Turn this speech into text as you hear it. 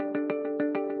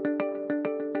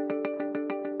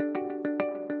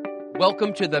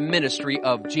Welcome to the ministry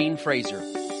of Gene Fraser.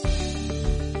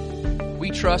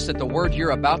 We trust that the word you're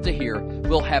about to hear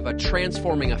will have a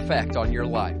transforming effect on your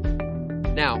life.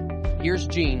 Now, here's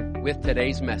Gene with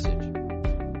today's message.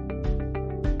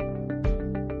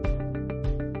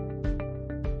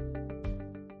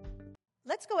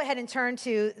 Let's go ahead and turn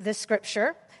to the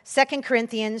scripture, 2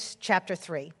 Corinthians chapter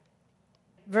 3,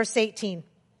 verse 18.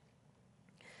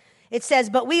 It says,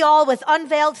 "But we all with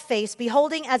unveiled face,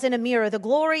 beholding as in a mirror the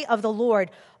glory of the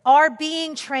Lord, are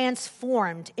being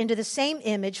transformed into the same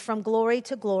image from glory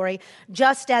to glory,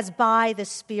 just as by the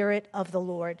Spirit of the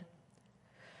Lord."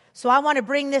 So I want to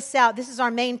bring this out. This is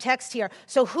our main text here.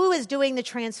 So who is doing the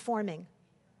transforming?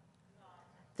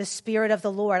 The Spirit of the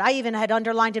Lord. I even had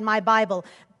underlined in my Bible,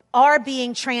 are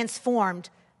being transformed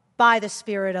by the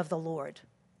Spirit of the Lord.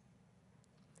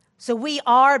 So we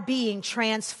are being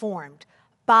transformed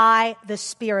by the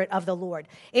Spirit of the Lord.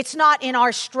 It's not in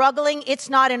our struggling. It's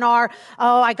not in our,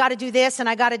 I got to do this and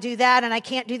I got to do that and I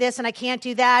can't do this and I can't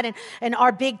do that and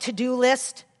our big to-do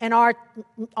list and our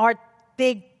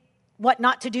big what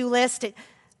not to do list.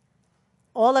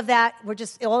 All of that,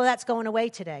 all of that's going away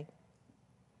today.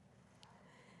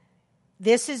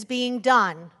 This is being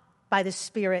done by the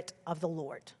Spirit of the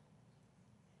Lord.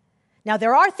 Now,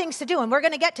 there are things to do, and we're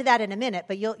going to get to that in a minute,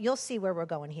 but you'll see where we're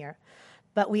going here.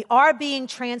 But we are being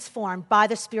transformed by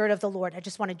the Spirit of the Lord. I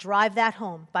just want to drive that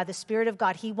home. By the Spirit of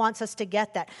God, He wants us to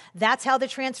get that. That's how the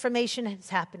transformation is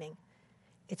happening.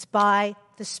 It's by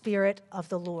the Spirit of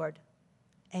the Lord.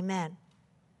 Amen.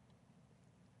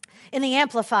 In the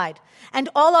Amplified, "And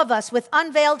all of us with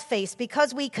unveiled face,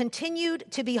 because we continued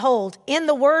to behold in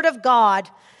the Word of God,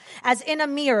 as in a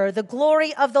mirror, the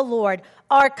glory of the Lord,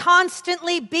 are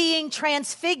constantly being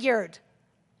transfigured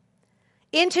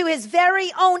into His very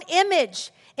own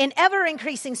image in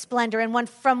ever-increasing splendor and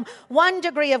from one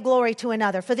degree of glory to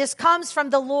another. For this comes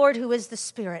from the Lord who is the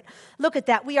Spirit." Look at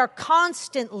that. We are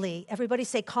constantly, everybody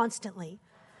say constantly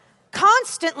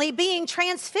being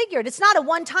transfigured. It's not a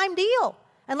one-time deal.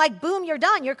 And like, boom, you're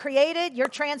done. You're created. You're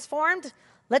transformed.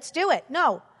 Let's do it.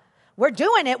 No. We're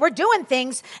doing it. We're doing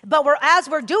things, but as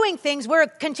we're doing things, we're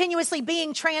continuously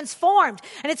being transformed.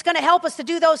 And it's going to help us to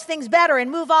do those things better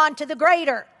and move on to the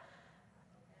greater.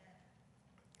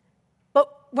 But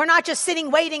we're not just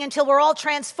sitting waiting until we're all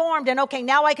transformed and, okay,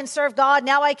 now I can serve God.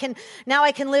 Now I can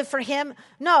live for Him.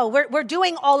 No, we're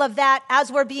doing all of that as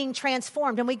we're being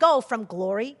transformed. And we go from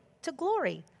glory to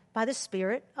glory by the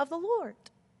Spirit of the Lord.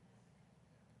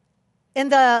 In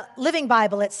the Living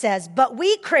Bible, it says, "But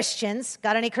we Christians,"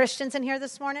 got any Christians in here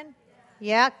this morning?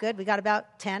 Yeah, good. We got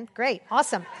about 10. Great.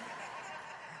 Awesome.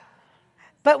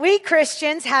 "But we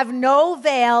Christians have no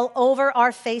veil over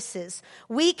our faces.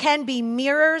 We can be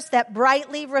mirrors that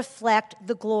brightly reflect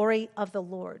the glory of the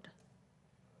Lord.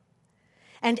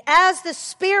 And as the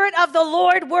Spirit of the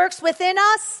Lord works within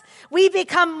us, we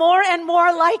become more and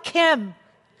more like Him."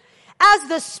 As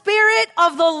the Spirit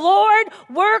of the Lord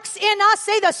works in us,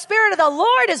 say, the Spirit of the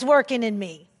Lord is working in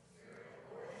me.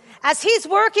 As He's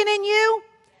working in you,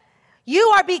 you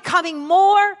are becoming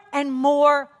more and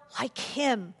more like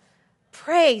Him.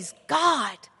 Praise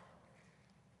God.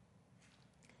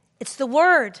 It's the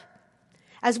Word.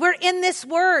 As we're in this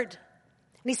Word,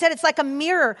 and He said it's like a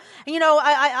mirror. And,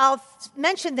 I'll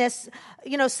mention this.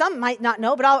 Some might not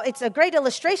know, but it's a great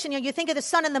illustration. You think of the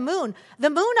sun and the moon.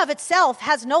 The moon of itself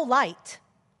has no light.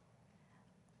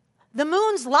 The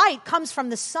moon's light comes from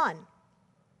the sun.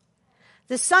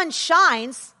 The sun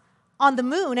shines on the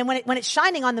moon, and when it's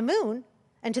shining on the moon,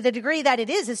 and to the degree that it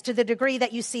is to the degree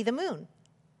that you see the moon.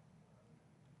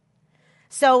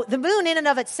 So the moon in and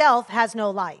of itself has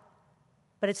no light,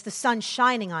 but it's the sun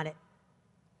shining on it.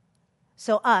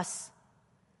 So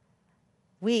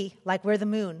we're the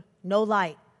moon, no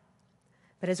light.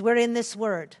 But as we're in this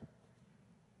Word,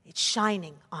 it's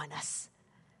shining on us.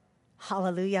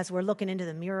 Hallelujah. As we're looking into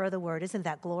the mirror of the Word. Isn't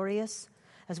that glorious?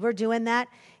 As we're doing that,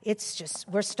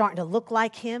 we're starting to look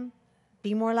like Him,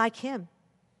 be more like Him.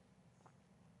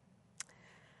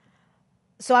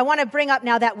 So I want to bring up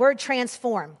now that word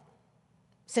transform,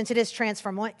 since it is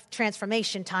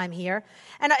transformation time here.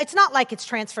 And it's not like it's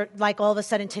like all of a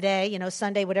sudden today,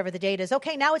 Sunday, whatever the date is.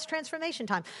 Okay, now it's transformation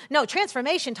time. No,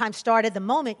 transformation time started the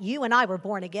moment you and I were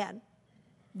born again.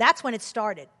 That's when it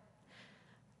started.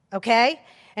 Okay?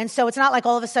 And so it's not like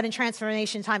all of a sudden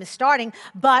transformation time is starting,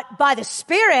 but by the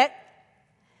Spirit,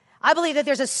 I believe that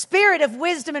there's a spirit of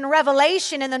wisdom and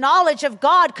revelation in the knowledge of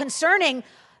God concerning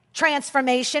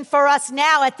transformation for us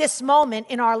now at this moment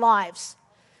in our lives.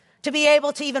 To be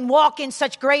able to even walk in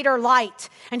such greater light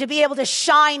and to be able to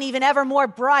shine even ever more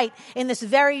bright in this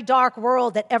very dark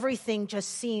world that everything just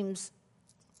seems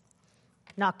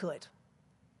not good.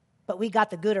 but we got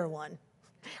the gooder one.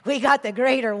 We got the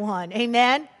greater one.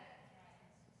 Amen?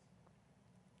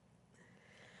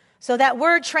 So that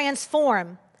word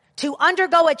transform, to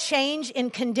undergo a change in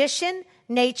condition,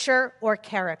 nature, or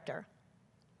character.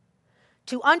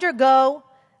 To undergo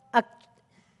a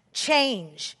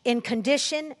change in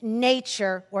condition,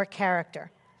 nature, or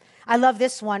character. I love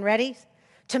this one. Ready?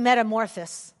 To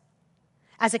metamorphose.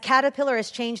 As a caterpillar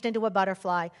is changed into a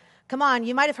butterfly. Come on,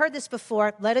 you might have heard this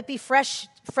before. Let it be fresh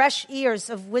ears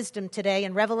of wisdom today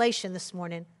and revelation this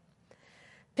morning.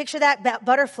 Picture that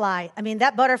butterfly. I mean,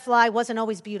 that butterfly wasn't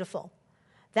always beautiful.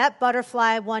 That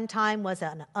butterfly one time was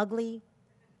an ugly,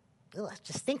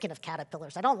 just thinking of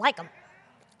caterpillars. I don't like them.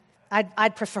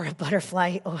 I'd prefer a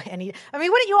butterfly. Wouldn't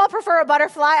you all prefer a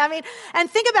butterfly? I mean, and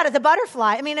think about it, the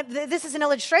butterfly. I mean, this is an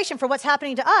illustration for what's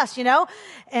happening to us, you know?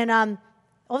 And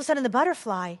all of a sudden the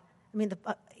butterfly,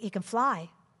 he can fly.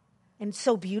 And it's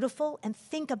so beautiful. And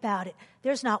think about it.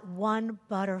 There's not one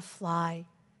butterfly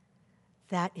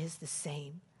that is the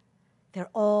same. They're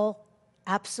all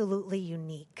absolutely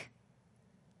unique.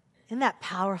 Isn't that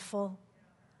powerful?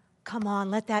 Come on,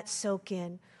 let that soak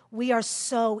in. We are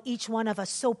each one of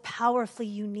us, so powerfully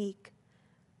unique.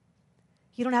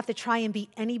 You don't have to try and be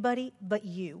anybody but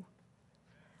you.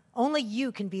 Only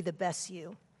you can be the best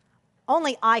you.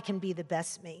 Only I can be the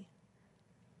best me.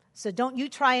 So don't you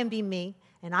try and be me,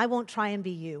 and I won't try and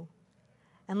be you.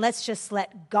 And let's just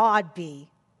let God be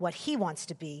what He wants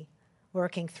to be,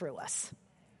 working through us.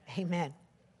 Amen.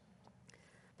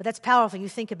 But that's powerful. You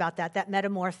think about that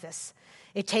metamorphosis.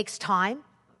 It takes time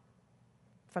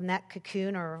from that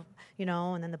cocoon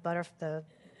and then the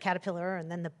caterpillar and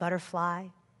then the butterfly.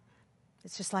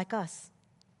 It's just like us.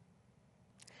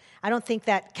 I don't think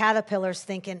that caterpillar's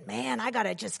thinking, man, I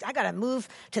gotta move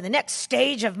to the next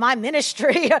stage of my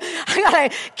ministry. I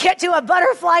gotta get to a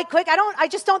butterfly quick. I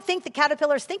just don't think the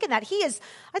caterpillar's thinking that.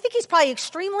 I think he's probably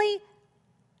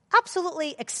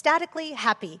absolutely ecstatically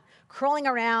happy, crawling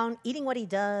around, eating what he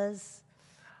does,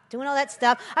 doing all that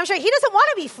stuff. I'm sure he doesn't want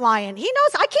to be flying. He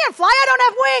knows, I can't fly, I don't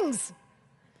have wings.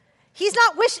 He's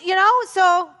not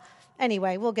so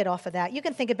anyway, we'll get off of that. You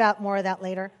can think about more of that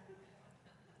later.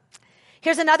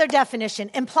 Here's another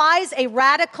definition. Implies a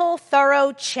radical,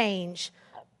 thorough change,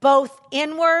 both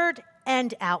inward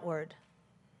and outward.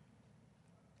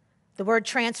 The word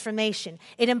transformation.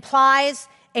 It implies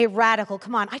a radical.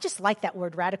 Come on, I just like that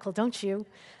word radical, don't you?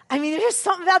 I mean, there's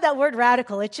something about that word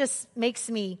radical. It just makes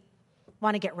me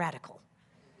want to get radical.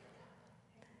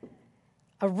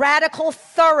 A radical,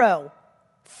 thorough.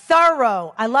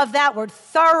 Thorough. I love that word,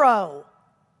 thorough.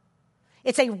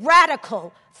 It's a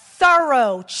radical,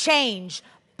 thorough change,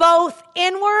 both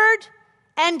inward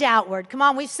and outward. Come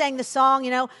on, we've sang the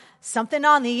song, something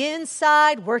on the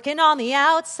inside, working on the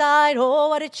outside. Oh,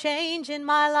 what a change in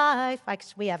my life.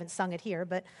 We haven't sung it here,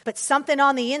 but something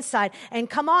on the inside. And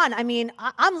come on,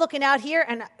 I'm looking out here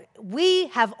and we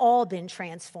have all been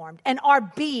transformed and are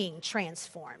being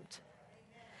transformed.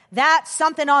 That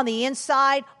something on the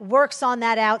inside works on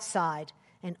that outside.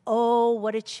 And oh,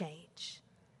 what a change.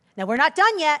 Now, we're not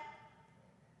done yet,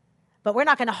 but we're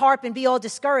not going to harp and be all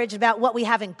discouraged about what we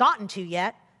haven't gotten to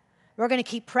yet. We're going to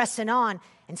keep pressing on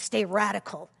and stay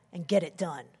radical and get it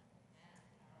done.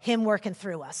 Him working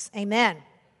through us. Amen.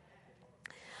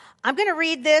 I'm going to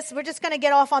read this. We're just going to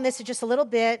get off on this in just a little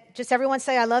bit. Just everyone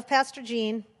say, I love Pastor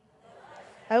Jean.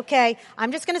 Okay,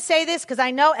 I'm just going to say this because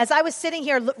I know as I was sitting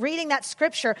here reading that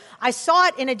scripture, I saw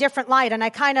it in a different light, and I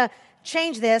kind of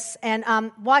changed this, and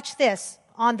watch this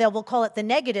on we'll call it the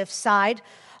negative side.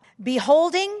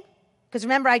 Beholding, because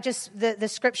remember the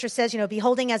scripture says,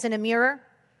 beholding as in a mirror,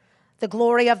 the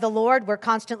glory of the Lord, we're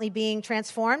constantly being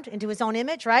transformed into His own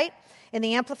image, right? In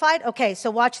the Amplified. Okay, so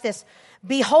watch this.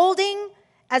 Beholding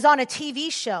as on a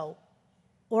TV show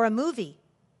or a movie,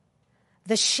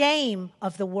 the shame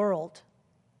of the world,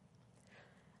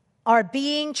 are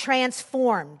being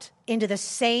transformed into the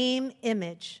same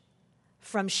image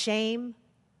from shame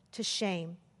to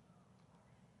shame,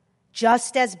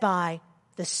 just as by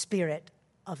the spirit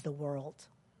of the world.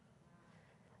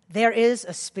 There is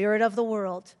a spirit of the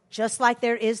world, just like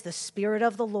there is the Spirit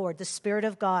of the Lord, the Spirit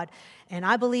of God. And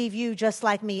I believe you, just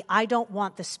like me, I don't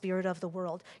want the spirit of the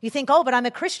world. You think, but I'm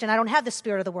a Christian, I don't have the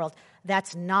spirit of the world.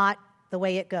 That's not the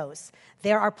way it goes.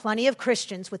 There are plenty of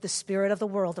Christians with the spirit of the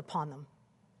world upon them,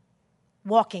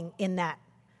 walking in that,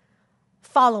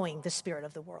 following the spirit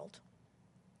of the world.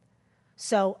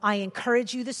 So I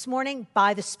encourage you this morning,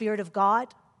 by the Spirit of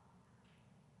God,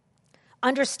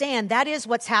 understand that is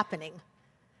what's happening.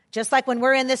 Just like when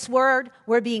we're in this word,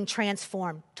 we're being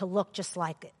transformed to look just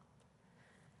like it.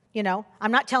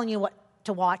 I'm not telling you what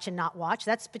to watch and not watch.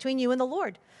 That's between you and the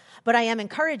Lord. But I am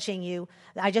encouraging you.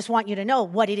 I just want you to know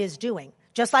what it is doing.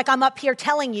 Just like I'm up here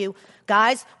telling you,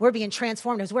 guys, we're being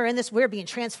transformed. As we're in this, we're being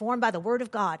transformed by the word of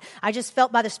God. I just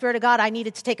felt by the Spirit of God I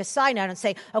needed to take a side note and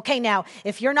say, okay, now,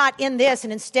 if you're not in this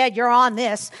and instead you're on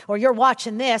this or you're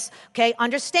watching this, okay,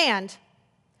 understand,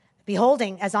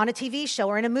 beholding, as on a TV show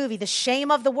or in a movie, the shame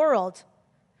of the world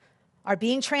are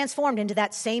being transformed into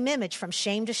that same image from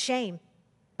shame to shame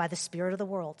by the spirit of the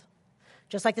world.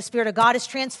 Just like the Spirit of God is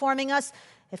transforming us,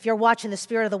 if you're watching the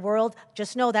spirit of the world,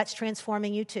 just know that's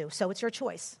transforming you too. So it's your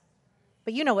choice.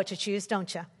 But you know what to choose,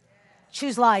 don't you?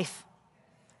 Choose life.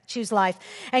 Choose life.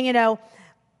 And, you know,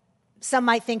 some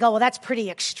might think, oh, well, that's pretty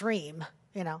extreme,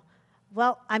 you know.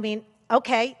 Well, I mean,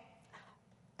 okay.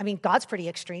 I mean, God's pretty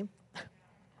extreme.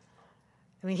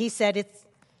 I mean, he said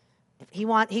he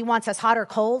wants us hot or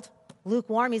cold,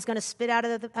 lukewarm. He's going to spit out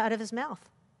of his mouth.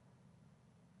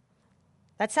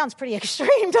 That sounds pretty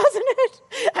extreme, doesn't it?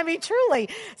 I mean, truly.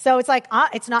 So it's like,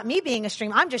 it's not me being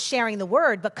extreme. I'm just sharing the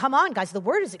word. But come on, guys, the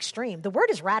word is extreme. The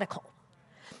word is radical.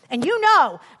 And you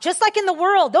know, just like in the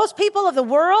world, those people of the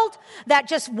world that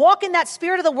just walk in that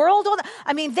spirit of the world,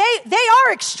 I mean, they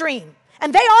are extreme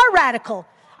and they are radical.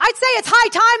 I'd say it's high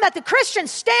time that the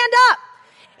Christians stand up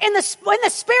in the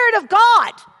spirit of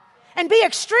God and be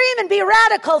extreme and be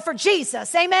radical for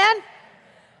Jesus. Amen?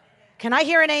 Can I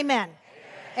hear an amen?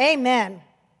 Amen.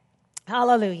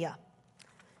 Hallelujah.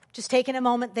 Just taking a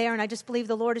moment there, and I just believe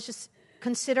the Lord is just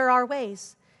consider our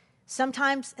ways.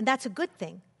 Sometimes, and that's a good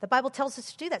thing. The Bible tells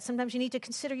us to do that. Sometimes you need to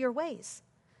consider your ways.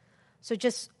 So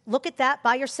just look at that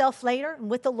by yourself later, and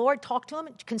with the Lord, talk to him,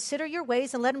 and consider your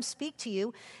ways, and let him speak to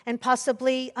you, and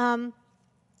possibly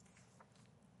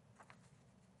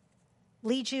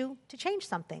lead you to change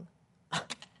something.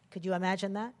 Could you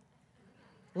imagine that?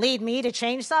 Lead me to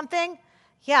change something?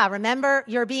 Yeah, remember,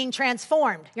 you're being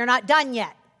transformed. You're not done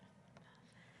yet.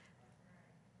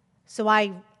 So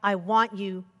I want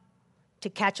you to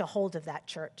catch a hold of that,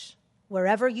 church.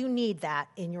 Wherever you need that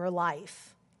in your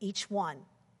life, each one,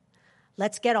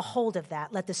 let's get a hold of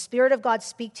that. Let the Spirit of God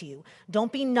speak to you.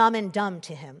 Don't be numb and dumb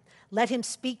to him. Let him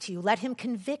speak to you. Let him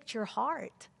convict your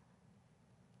heart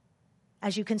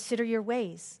as you consider your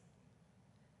ways.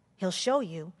 He'll show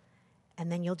you,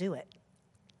 and then you'll do it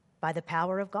by the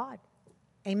power of God.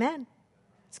 Amen.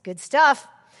 It's good stuff.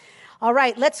 All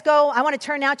right, let's go. I want to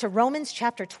turn now to Romans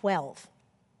chapter 12.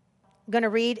 I'm going to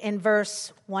read in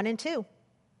verse 1 and 2.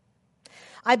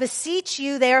 I beseech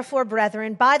you, therefore,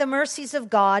 brethren, by the mercies of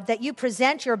God, that you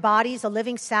present your bodies a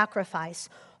living sacrifice,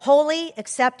 holy,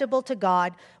 acceptable to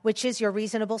God, which is your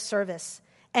reasonable service.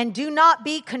 And do not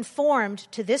be conformed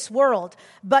to this world,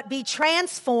 but be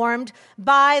transformed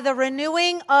by the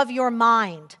renewing of your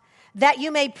mind, that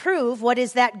you may prove what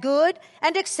is that good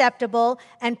and acceptable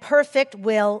and perfect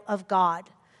will of God.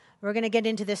 We're going to get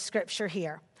into this scripture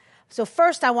here. So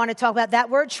first I want to talk about that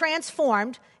word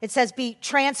transformed. It says be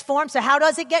transformed. So how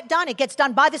does it get done? It gets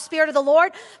done by the Spirit of the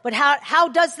Lord. But how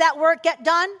does that work get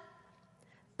done?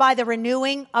 By the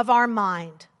renewing of our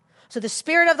mind. So the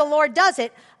Spirit of the Lord does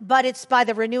it, but it's by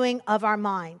the renewing of our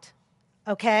mind.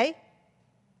 Okay?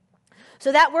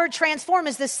 So that word transform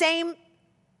is the same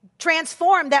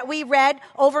transform that we read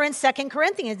over in 2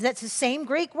 Corinthians. That's the same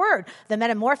Greek word. The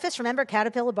metamorphosis, remember,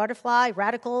 caterpillar, butterfly,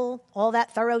 radical, all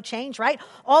that thorough change, right?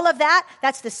 All of that,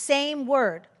 that's the same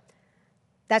word.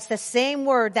 That's the same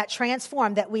word, that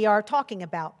transform that we are talking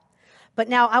about. But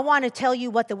now I want to tell you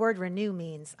what the word renew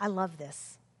means. I love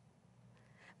this.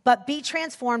 But be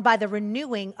transformed by the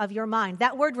renewing of your mind.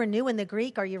 That word renew in the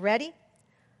Greek, are you ready?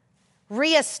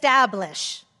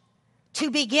 Reestablish, to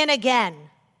begin again.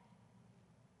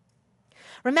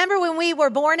 Remember when we were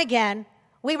born again,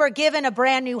 we were given a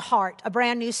brand new heart, a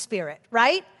brand new spirit,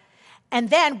 right?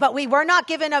 And then, but we were not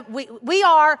given we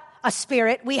are a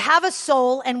spirit, we have a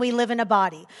soul, and we live in a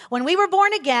body. When we were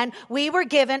born again, we were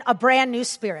given a brand new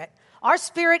spirit. Our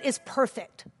spirit is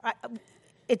perfect.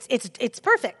 It's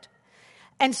perfect.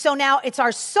 And so now it's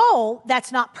our soul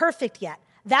that's not perfect yet.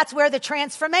 That's where the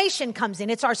transformation comes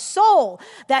in. It's our soul,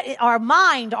 our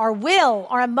mind, our will,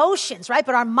 our emotions, right?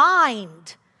 But our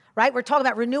mind, right? We're talking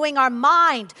about renewing our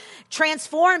mind,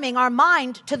 transforming our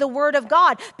mind to the Word of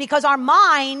God, because our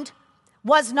mind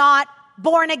was not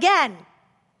born again.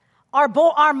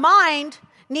 Our mind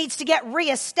needs to get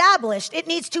reestablished. It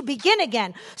needs to begin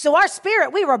again. So our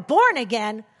spirit, we were born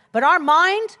again, but our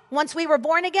mind, once we were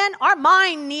born again, our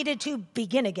mind needed to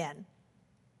begin again.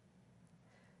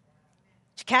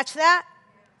 Did you catch that?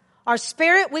 Our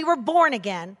spirit, we were born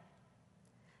again,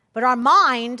 but our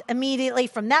mind, immediately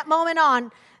from that moment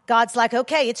on, God's like,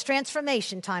 okay, it's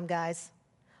transformation time, guys.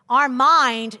 Our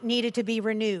mind needed to be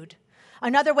renewed.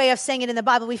 Another way of saying it in the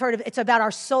Bible, we've heard of it's about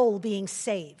our soul being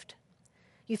saved.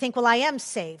 You think, well, I am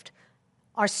saved.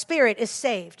 Our spirit is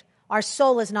saved. Our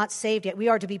soul is not saved yet. We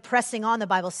are to be pressing on, the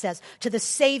Bible says, to the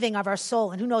saving of our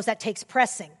soul. And who knows, that takes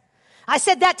pressing. I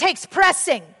said that takes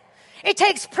pressing. It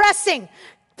takes pressing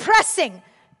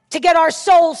to get our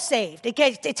soul saved. It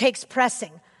takes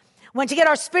pressing. When to get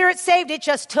our spirit saved, it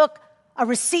just took a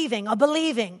receiving, a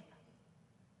believing.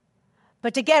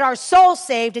 But to get our soul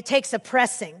saved, it takes a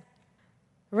pressing.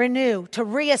 Renew, to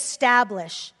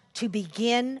reestablish, to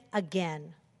begin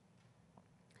again.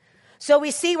 So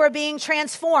we see we're being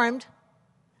transformed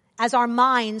as our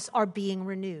minds are being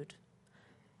renewed.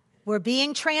 We're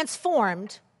being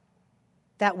transformed.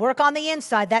 That work on the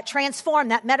inside, that transform,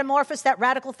 that metamorphosis, that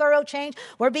radical thorough change,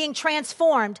 we're being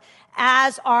transformed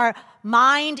as our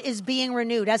mind is being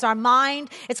renewed. As our mind,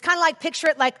 it's kind of like, picture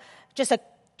it like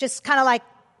just kind of like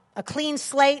a clean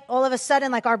slate all of a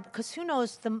sudden, because who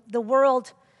knows, the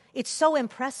world, it's so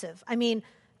impressive. I mean,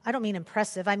 I don't mean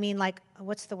impressive. I mean like,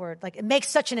 what's the word? Like it makes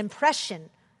such an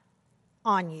impression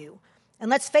on you.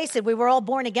 And let's face it, we were all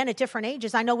born again at different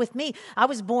ages. I know with me, I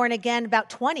was born again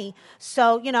about 20.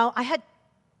 So,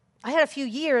 I had a few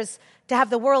years to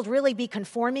have the world really be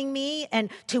conforming me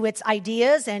and to its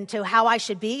ideas and to how I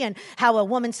should be and how a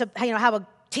woman, how a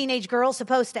teenage girl's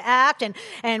supposed to act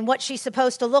and what she's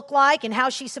supposed to look like and how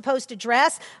she's supposed to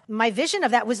dress. My vision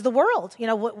of that was the world.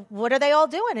 What are they all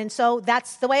doing? And so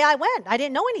that's the way I went. I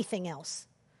didn't know anything else.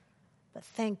 But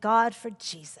thank God for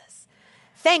Jesus.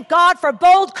 Thank God for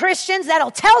bold Christians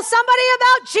that'll tell somebody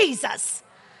about Jesus.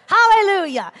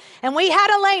 Hallelujah. And we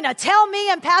had Elena tell me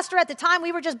and Pastor at the time,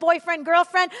 we were just boyfriend,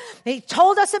 girlfriend. He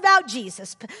told us about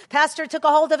Jesus. Pastor took a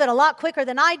hold of it a lot quicker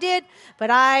than I did,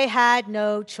 but I had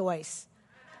no choice.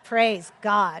 Praise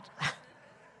God.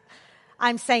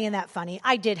 I'm saying that funny.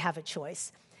 I did have a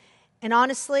choice. And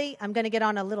honestly, I'm going to get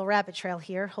on a little rabbit trail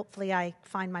here. Hopefully I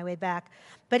find my way back.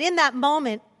 But in that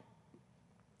moment,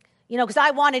 because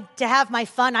I wanted to have my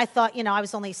fun. I thought, I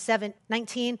was only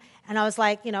 19, and I was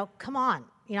like, come on.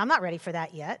 I'm not ready for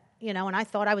that yet, and I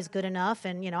thought I was good enough,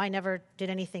 and, I never did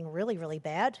anything really, really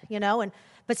bad,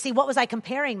 but see, what was I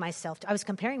comparing myself to? I was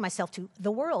comparing myself to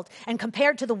the world, and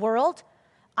compared to the world,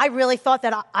 I really thought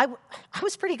that I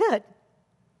was pretty good.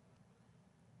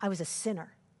 I was a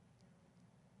sinner,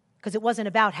 because it wasn't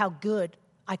about how good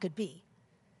I could be.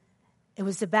 It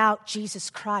was about Jesus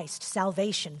Christ,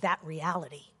 salvation, that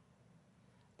reality.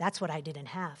 That's what I didn't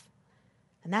have,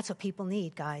 and that's what people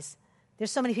need, guys. There's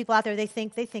so many people out there, they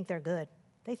think they're good.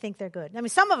 They think they're good. I mean,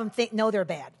 some of them know they're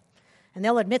bad. And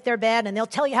they'll admit they're bad, and they'll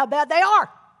tell you how bad they are.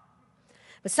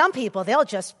 But some people,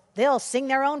 they'll sing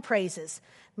their own praises.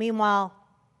 Meanwhile,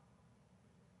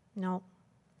 no,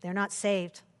 they're not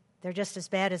saved. They're just as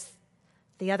bad as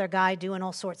the other guy doing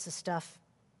all sorts of stuff.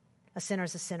 A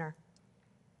sinner's a sinner.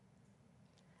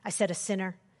 I said a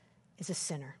sinner is a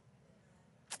sinner.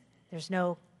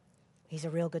 He's a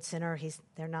real good sinner.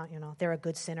 They're not, they're a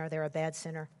good sinner. They're a bad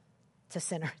sinner. It's a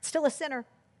sinner. It's still a sinner.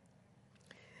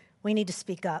 We need to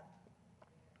speak up.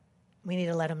 We need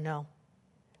to let them know.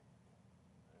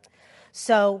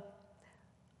 So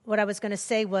what I was going to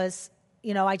say was,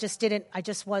 I just didn't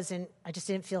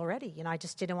feel ready. I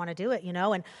just didn't want to do it,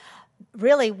 and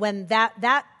really when that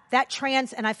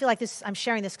and I feel like I'm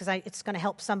sharing this because it's going to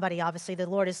help somebody, obviously. The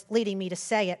Lord is leading me to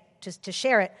say it, to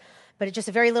share it. But it's just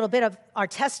a very little bit of our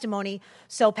testimony.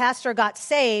 So Pastor got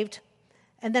saved,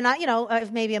 and then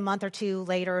maybe a month or two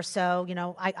later or so,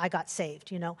 I got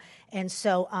saved, And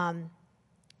so,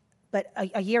 but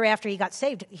a year after he got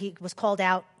saved, he was called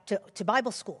out to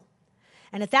Bible school.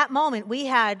 And at that moment, we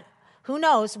had, who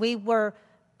knows, we were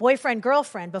boyfriend,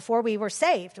 girlfriend before we were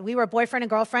saved. We were boyfriend and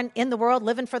girlfriend in the world,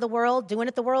 living for the world, doing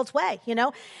it the world's way,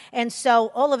 And so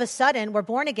all of a sudden, we're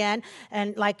born again,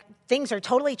 and things are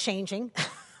totally changing.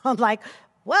 I'm like,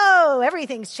 whoa,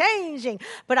 everything's changing.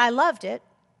 But I loved it,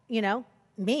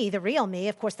 me, the real me.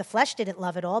 Of course, the flesh didn't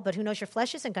love it all, but who knows, your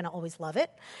flesh isn't going to always love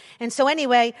it. And so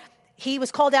anyway, he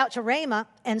was called out to Rhema,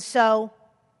 and so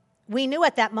we knew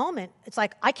at that moment, it's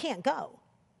like, I can't go.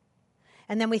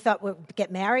 And then we thought, we'll get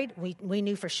married. We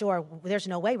knew for sure, there's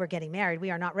no way we're getting married.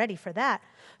 We are not ready for that.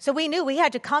 So we knew we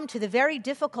had to come to the very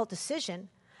difficult decision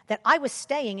that I was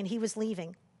staying and he was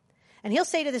leaving. And he'll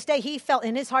say to this day, he felt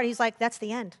in his heart, he's like, that's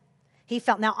the end. He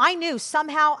felt. Now, I knew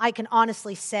somehow, I can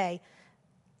honestly say,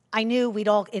 I knew it would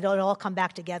all come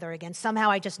back together again. Somehow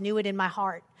I just knew it in my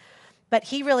heart. But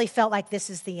he really felt like this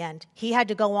is the end. He had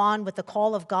to go on with the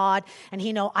call of God, and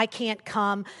I can't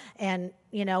come. And,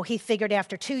 he figured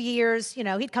after 2 years,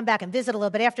 he'd come back and visit a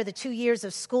little bit. After the 2 years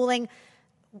of schooling,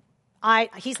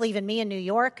 he's leaving me in New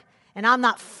York, and I'm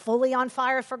not fully on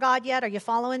fire for God yet. Are you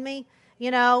following me?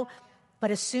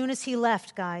 But as soon as he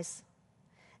left, guys,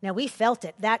 now we felt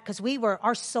it, that because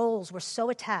our souls were so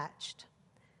attached.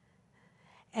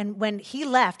 And when he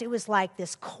left, it was like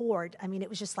this cord. I mean, it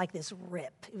was just like this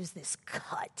rip. It was this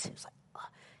cut. It was like,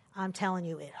 I'm telling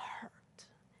you, it hurt.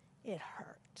 It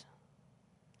hurt.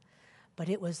 But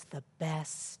it was the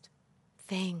best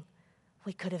thing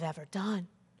we could have ever done.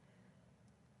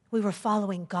 We were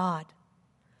following God.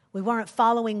 We weren't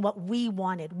following what we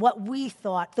wanted, what we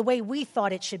thought, the way we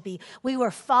thought it should be. We were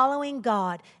following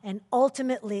God, and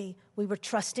ultimately, we were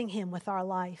trusting him with our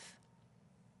life.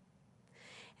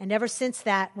 And ever since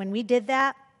that, when we did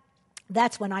that,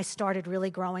 that's when I started really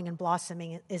growing and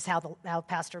blossoming, is how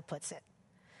Pastor puts it.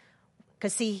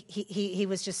 Because he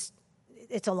was just,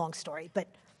 it's a long story. But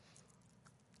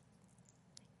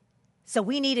so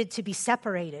we needed to be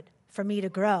separated for me to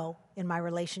grow in my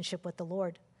relationship with the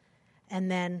Lord. And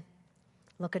then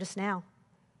look at us now.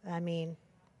 I mean,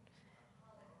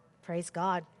 praise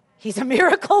God. He's a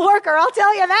miracle worker, I'll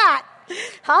tell you that.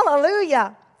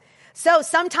 Hallelujah. So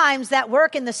sometimes that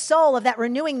work in the soul of that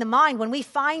renewing the mind, when we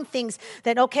find things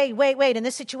that, okay, wait, in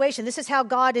this situation, this is how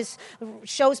God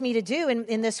shows me to do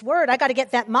in this word. I got to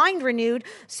get that mind renewed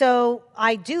so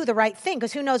I do the right thing,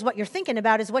 because who knows what you're thinking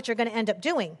about is what you're going to end up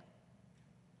doing.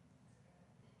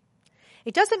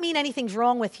 It doesn't mean anything's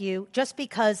wrong with you just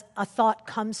because a thought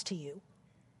comes to you.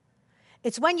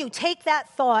 It's when you take that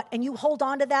thought and you hold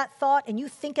on to that thought and you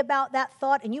think about that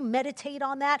thought and you meditate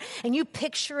on that and you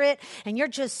picture it and you're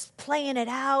just playing it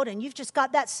out and you've just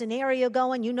got that scenario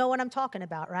going. You know what I'm talking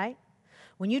about, right?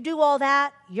 When you do all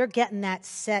that, you're getting that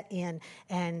set in,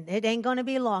 and it ain't going to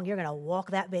be long. You're going to walk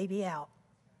that baby out.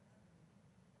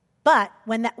 But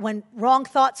when wrong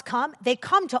thoughts come, they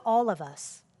come to all of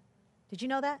us. Did you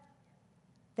know that?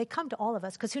 They come to all of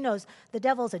us, because who knows? The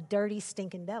devil's a dirty,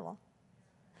 stinking devil.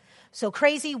 So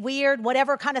crazy, weird,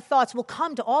 whatever kind of thoughts will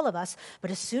come to all of us. But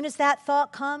as soon as that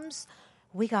thought comes,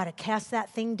 we got to cast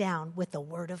that thing down with the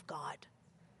word of God.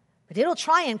 But it'll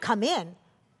try and come in,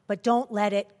 but don't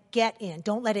let it get in.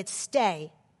 Don't let it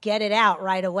stay. Get it out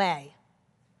right away.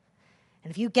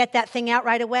 And if you get that thing out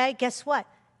right away, guess what?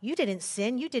 You didn't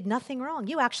sin. You did nothing wrong.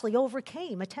 You actually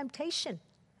overcame a temptation.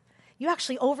 You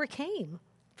actually overcame,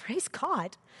 praise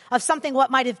God, of something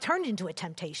what might have turned into a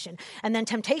temptation. And then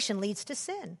temptation leads to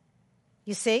sin.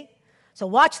 You see? So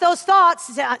watch those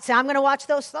thoughts. Say, I'm going to watch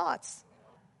those thoughts.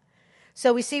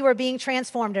 So we see we're being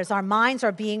transformed as our minds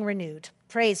are being renewed.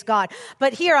 Praise God.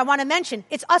 But here I want to mention,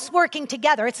 it's us working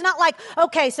together. It's not like,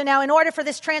 okay, so now in order for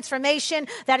this transformation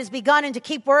that has begun and to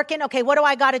keep working, okay, what do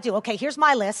I got to do? Okay, here's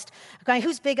my list. Okay,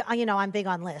 who's big? I'm big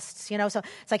on lists, so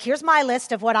it's like, here's my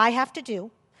list of what I have to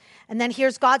do. And then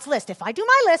here's God's list. If I do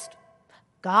my list,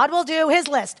 God will do his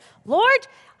list. Lord,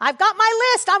 I've got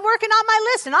my list. I'm working on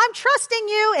my list, and I'm trusting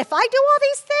you. If I do all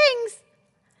these things,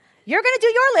 you're going to do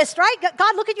your list, right?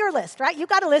 God, look at your list, right? You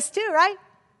got a list too, right?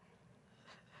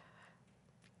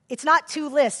 It's not two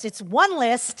lists. It's one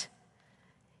list,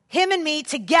 him and me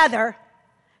together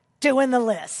doing the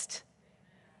list.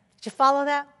 Did you follow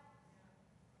that?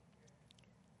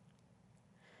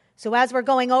 So as we're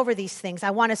going over these things,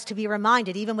 I want us to be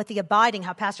reminded, even with the abiding,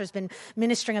 how Pastor's been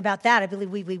ministering about that. I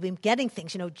believe we've been getting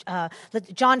things. John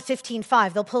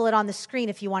 15:5. They'll pull it on the screen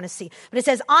if you want to see. But it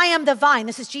says, I am the vine.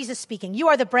 This is Jesus speaking. You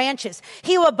are the branches.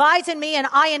 He who abides in me and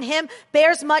I in him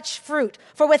bears much fruit.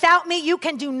 For without me, you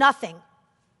can do nothing.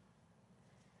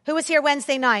 Who was here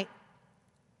Wednesday night?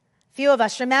 Few of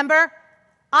us. Remember?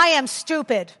 I am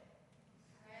stupid.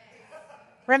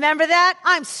 Remember that?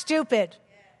 I'm stupid.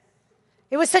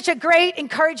 It was such a great,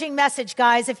 encouraging message,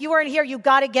 guys. If you weren't here, you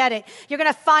got to get it. You're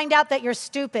going to find out that you're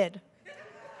stupid.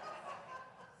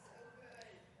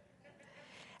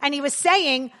 And he was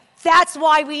saying, that's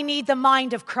why we need the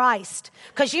mind of Christ.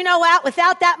 Because you know what?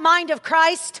 Without that mind of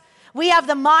Christ, we have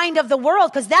the mind of the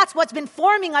world, because that's what's been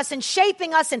forming us and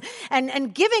shaping us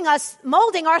and giving us,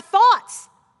 molding our thoughts.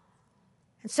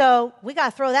 And so we got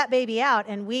to throw that baby out,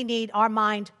 and we need our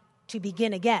mind to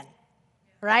begin again,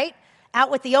 right? Out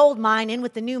with the old mind, in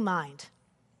with the new mind.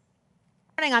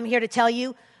 I'm here to tell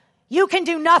you, you can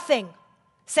do nothing.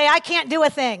 Say, I can't do a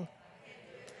thing.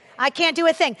 I can't do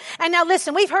a thing. And now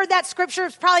listen, we've heard that scripture,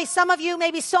 probably some of you,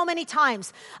 maybe so many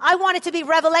times. I want it to be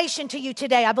revelation to you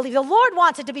today. I believe the Lord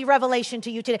wants it to be revelation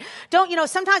to you today.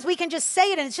 Sometimes we can just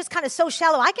say it and it's just kind of so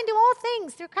shallow. I can do all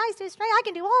things through Christ who strengthens. I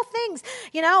can do all things.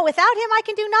 Without him, I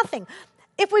can do nothing.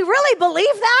 If we really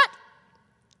believe that,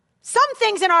 some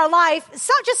things in our life,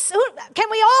 can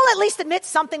we all at least admit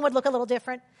something would look a little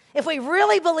different? If we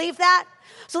really believe that.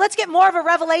 So let's get more of a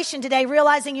revelation today,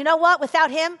 realizing, you know what?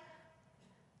 Without him,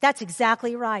 that's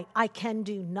exactly right. I can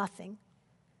do nothing.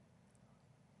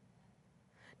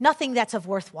 nothing that's of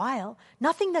worthwhile,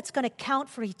 nothing that's going to count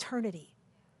for eternity.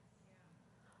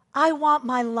 I want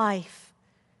my life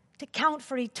to count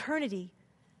for eternity.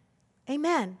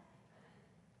 Amen.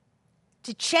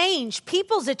 To change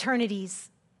people's eternities.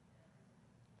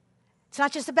 It's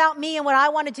not just about me and what I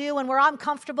want to do and where I'm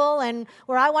comfortable and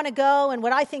where I want to go and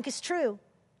what I think is true.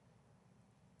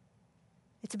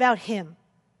 It's about Him.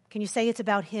 Can you say it's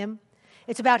about Him?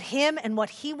 It's about Him and what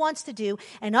He wants to do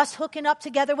and us hooking up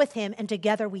together with Him, and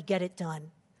together we get it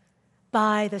done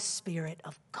by the Spirit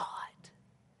of God.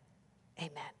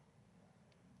 Amen.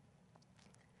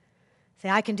 Say,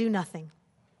 I can do nothing.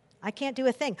 I can't do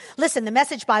a thing. Listen, the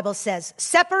Message Bible says,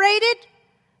 separated,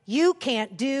 you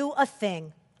can't do a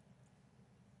thing.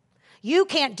 You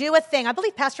can't do a thing. I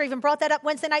believe Pastor even brought that up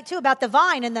Wednesday night too, about the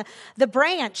vine and the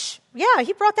branch. Yeah,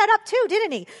 he brought that up too,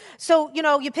 didn't he? So,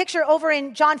 you picture over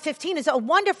in John 15 is a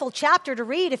wonderful chapter to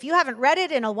read. If you haven't read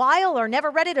it in a while or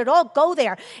never read it at all, go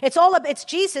there. It's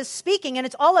Jesus speaking, and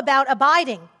it's all about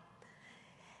abiding.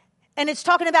 And it's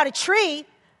talking about a tree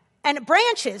and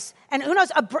branches. And who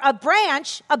knows, a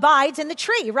branch abides in the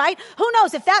tree, right? Who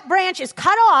knows, if that branch is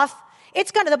cut off,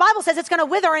 the Bible says it's going to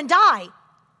wither and die.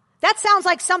 That sounds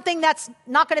like something that's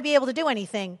not going to be able to do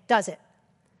anything, does it?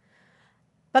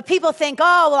 But people think,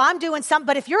 oh, well, I'm doing something.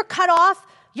 But if you're cut off,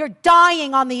 you're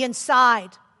dying on the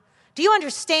inside. Do you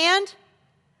understand?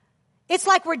 It's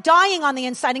like we're dying on the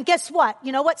inside. And guess what?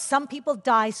 You know what? Some people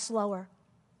die slower.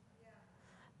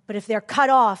 But if they're cut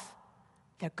off,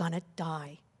 they're going to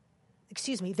die.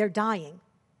 They're dying.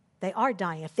 They are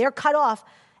dying. If they're cut off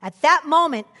at that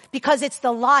moment, because it's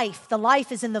the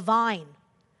life is in the vine.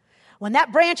 When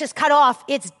that branch is cut off,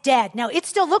 it's dead. Now, it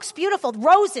still looks beautiful.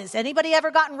 Roses. Anybody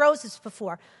ever gotten roses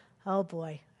before? Oh,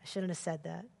 boy. I shouldn't have said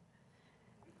that.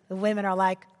 The women are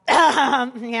like,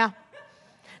 yeah.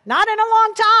 Not in a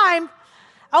long time.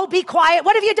 Oh, be quiet.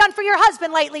 What have you done for your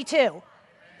husband lately, too?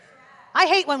 I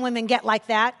hate when women get like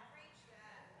that.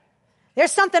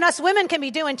 There's something us women can be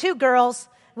doing, too, girls.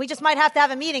 We just might have to have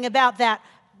a meeting about that.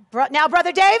 Now,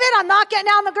 Brother David, I'm not getting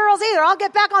down the girls either. I'll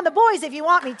get back on the boys if you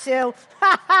want me to.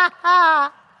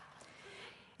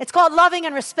 It's called loving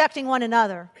and respecting one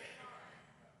another.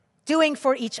 Doing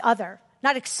for each other.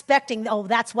 Not expecting, oh,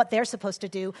 that's what they're supposed to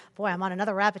do. Boy, I'm on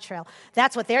another rabbit trail.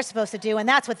 That's what they're supposed to do, and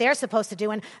that's what they're supposed to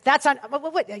do. And that's on,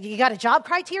 what, you got a job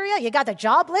criteria? You got the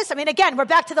job list? I mean, again, we're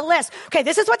back to the list. Okay,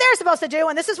 this is what they're supposed to do,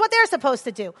 and this is what they're supposed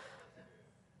to do.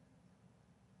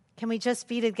 Can we just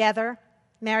be together,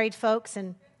 married folks,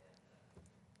 and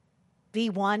be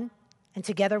one, and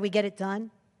together we get it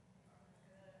done?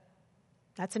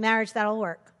 That's a marriage that'll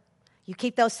work. You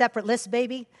keep those separate lists,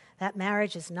 baby, that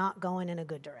marriage is not going in a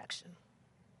good direction.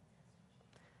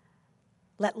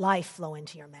 Let life flow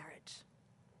into your marriage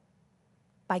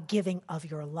by giving of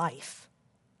your life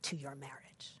to your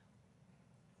marriage.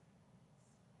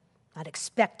 Not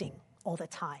expecting all the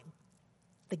time.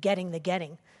 The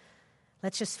getting.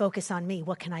 Let's just focus on me.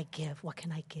 What can I give? What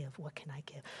can I give? What can I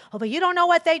give? Oh, but you don't know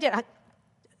what they did.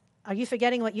 Are you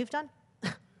forgetting what you've done?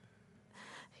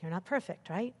 You're not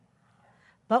perfect, right?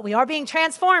 But we are being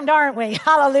transformed, aren't we?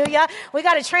 Hallelujah. We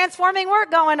got a transforming work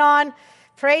going on.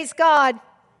 Praise God.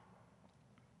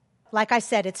 Like I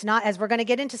said, it's not, as we're going to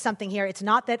get into something here, it's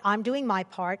not that I'm doing my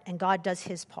part and God does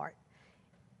His part.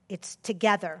 It's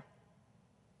together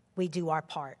we do our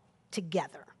part.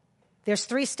 Together. There's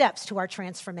 3 steps to our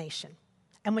transformation.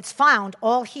 And what's found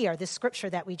all here, this scripture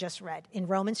that we just read in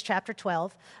Romans chapter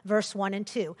 12, verse 1 and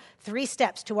 2. 3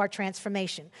 steps to our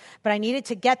transformation. But I needed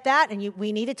to get that, and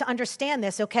we needed to understand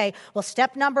this. Okay, well,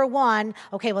 step number 1,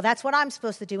 okay, well, that's what I'm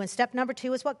supposed to do. And step number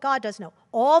 2 is what God does. No,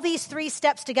 all these 3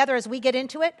 steps together as we get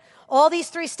into it, all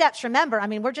these 3 steps, remember, I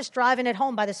mean, we're just driving it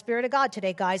home by the Spirit of God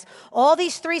today, guys. All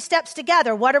these 3 steps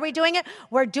together, what are we doing it?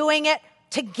 We're doing it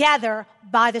together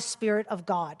by the Spirit of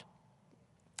God.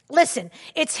 Listen,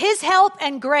 it's His help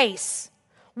and grace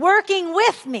working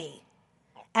with me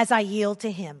as I yield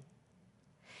to Him.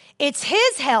 It's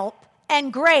His help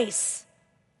and grace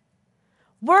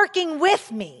working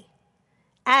with me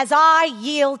as I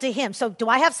yield to Him. So do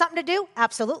I have something to do?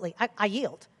 Absolutely. I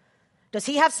yield. Does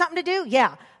He have something to do?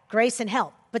 Yeah, grace and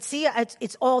help. But see,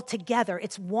 it's all together.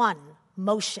 It's one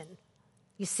motion.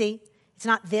 You see? It's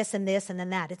not this and this and then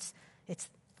that.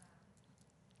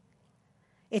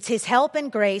 It's His help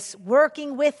and grace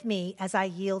working with me as I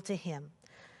yield to Him.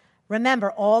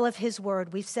 Remember, all of His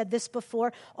word, we've said this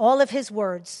before, all of His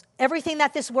words, everything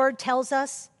that this word tells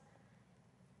us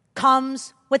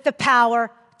comes with the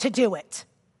power to do it.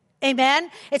 Amen?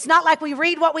 It's not like we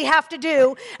read what we have to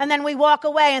do and then we walk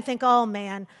away and think, oh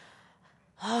man,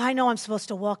 I know I'm supposed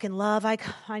to walk in love.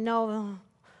 I know.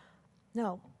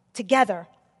 No, together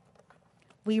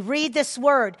We read this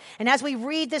word, and as we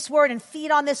read this word and feed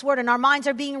on this word and our minds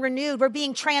are being renewed, we're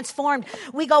being transformed,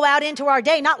 we go out into our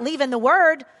day not leaving the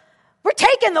word. We're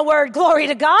taking the word, glory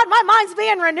to God. My mind's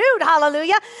being renewed,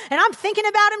 hallelujah. And I'm thinking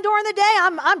about him during the day.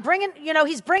 I'm bringing,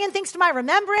 he's bringing things to my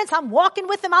remembrance. I'm walking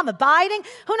with him. I'm abiding.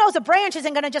 Who knows, a branch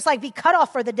isn't going to just be cut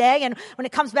off for the day, and when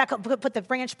it comes back, put the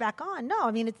branch back on.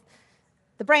 No,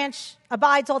 the branch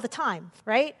abides all the time,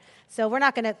 right? So we're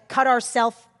not going to cut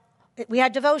ourselves. We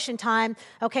had devotion time.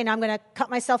 Okay, now I'm going to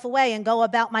cut myself away and go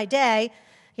about my day,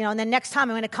 and then next time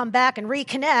I'm going to come back and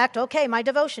reconnect. Okay, my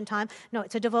devotion time. No,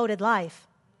 it's a devoted life.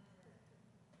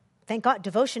 Thank God,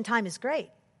 devotion time is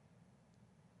great.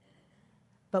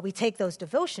 But we take those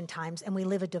devotion times and we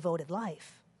live a devoted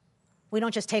life. We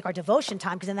don't just take our devotion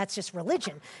time because then that's just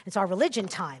religion. It's our religion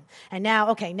time. And now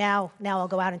I'll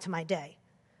go out into my day.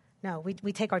 No, we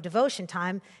take our devotion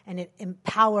time and it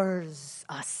empowers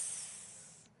us.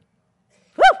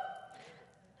 Woo!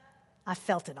 I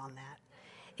felt it on that.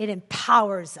 It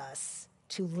empowers us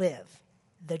to live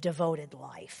the devoted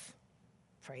life.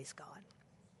 Praise God.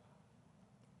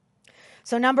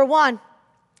 So number 1,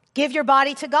 give your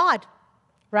body to God,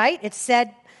 right? It's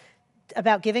said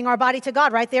about giving our body to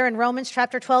God right there in Romans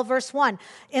chapter 12, verse 1.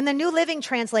 In the New Living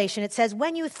Translation, it says,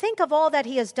 when you think of all that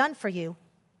he has done for you,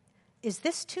 is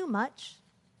this too much?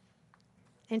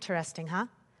 Interesting, huh?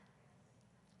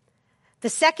 The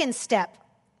second step,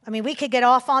 we could get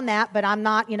off on that, but I'm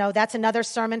not, that's another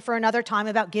sermon for another time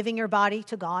about giving your body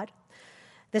to God.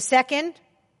 The second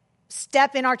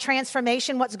step in our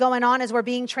transformation, what's going on as we're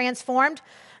being transformed,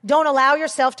 don't allow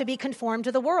yourself to be conformed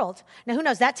to the world. Now, who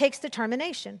knows? That takes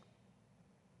determination.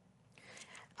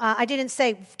 I didn't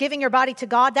say giving your body to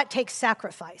God, that takes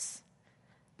sacrifice.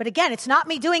 But again, it's not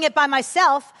me doing it by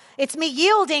myself. It's me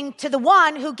yielding to the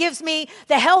one who gives me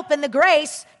the help and the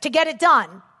grace to get it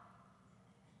done.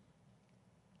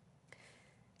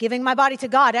 Giving my body to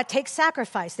God, that takes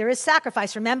sacrifice. There is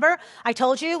sacrifice. Remember, I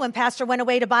told you when Pastor went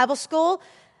away to Bible school,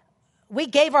 we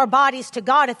gave our bodies to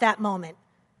God at that moment.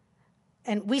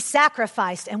 And we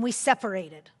sacrificed and we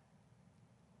separated.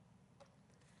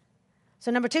 So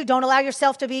number 2, don't allow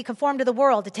yourself to be conformed to the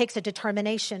world. It takes a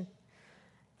determination.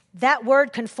 That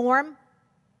word conform,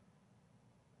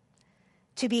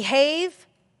 to behave,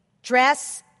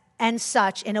 dress, and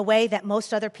such in a way that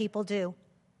most other people do.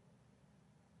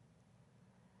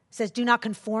 It says, do not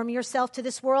conform yourself to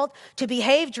this world. To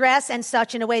behave, dress, and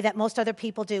such in a way that most other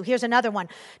people do. Here's another one.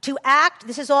 To act,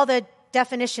 this is all the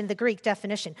definition, the Greek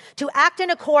definition. To act in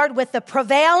accord with the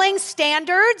prevailing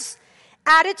standards,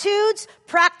 attitudes,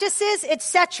 practices,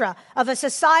 etc. of a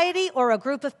society or a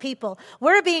group of people.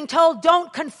 We're being told,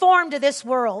 don't conform to this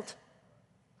world.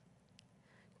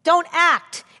 Don't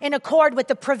act in accord with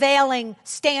the prevailing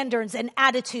standards and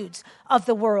attitudes of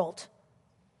the world.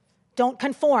 Don't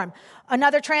conform.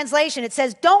 Another translation, it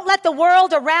says, don't let the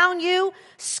world around you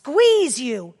squeeze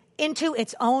you into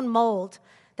its own mold.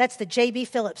 That's the J.B.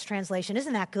 Phillips translation.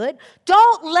 Isn't that good?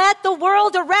 Don't let the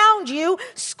world around you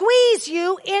squeeze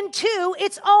you into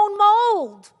its own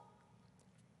mold.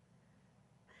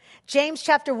 James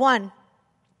chapter 1,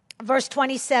 verse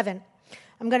 27.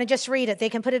 I'm going to just read it. They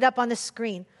can put it up on the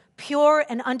screen. Pure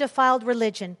and undefiled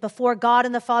religion before God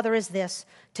and the Father is this,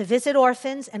 to visit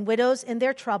orphans and widows in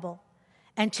their trouble,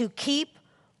 and to keep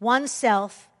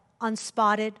oneself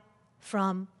unspotted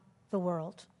from the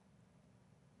world.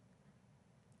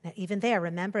 Now, even there,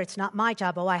 remember, it's not my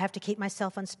job. Oh, I have to keep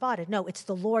myself unspotted. No, it's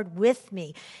the Lord with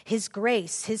me, His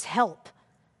grace, His help,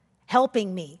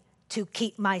 helping me to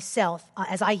keep myself,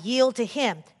 as I yield to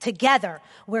Him. Together,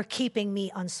 we're keeping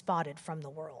me unspotted from the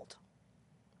world.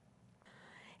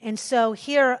 And so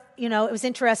here, it was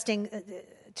interesting.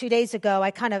 2 days ago,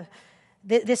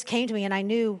 this came to me, and I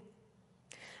knew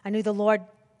the Lord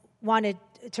wanted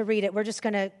to read it. We're just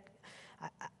going to,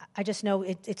 I just know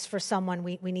it's for someone.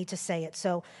 We need to say it.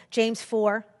 So James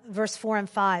 4, verse 4 and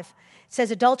 5, it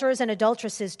says, adulterers and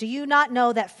adulteresses, do you not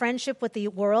know that friendship with the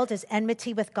world is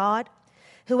enmity with God?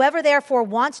 Whoever therefore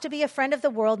wants to be a friend of the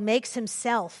world makes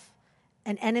himself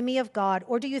an enemy of God.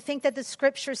 Or do you think that the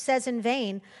scripture says in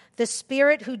vain, the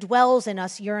Spirit who dwells in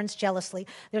us yearns jealously?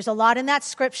 There's a lot in that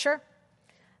scripture,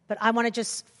 but I want to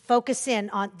just focus in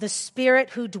on the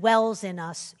Spirit who dwells in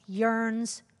us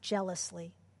yearns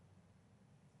jealously.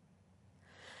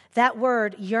 That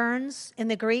word yearns in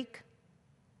the Greek,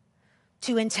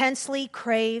 to intensely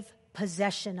crave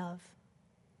possession of.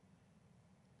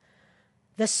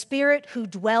 The Spirit who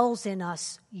dwells in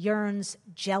us yearns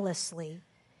jealously.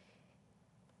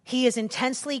 He is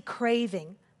intensely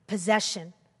craving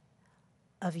possession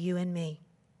of you and me.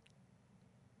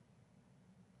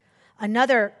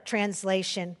 Another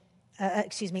translation,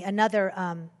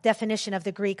 another definition of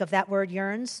the Greek of that word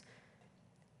yearns.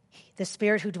 The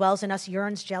Spirit who dwells in us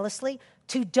yearns jealously.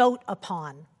 To dote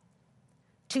upon.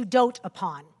 To dote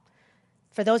upon.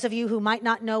 For those of you who might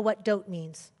not know what dote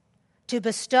means, to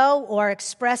bestow or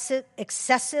express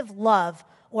excessive love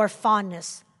or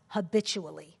fondness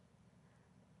habitually.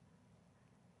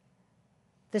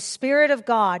 The Spirit of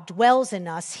God dwells in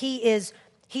us. He is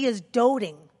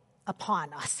doting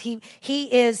upon us. He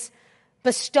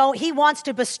wants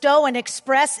to bestow and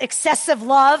express excessive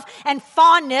love and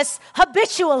fondness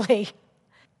habitually.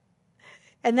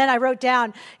 And then I wrote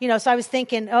down, so I was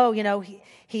thinking,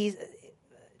 he's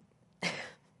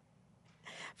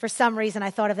for some reason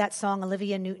I thought of that song,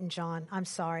 Olivia Newton-John. I'm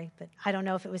sorry, but I don't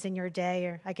know if it was in your day,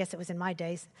 or I guess it was in my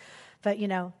days. But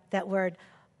that word,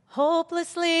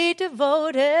 hopelessly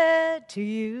devoted to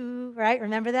you, right?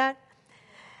 Remember that?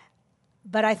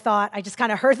 But I just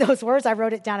kind of heard those words. I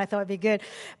wrote it down. I thought it'd be good.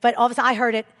 But all of a sudden I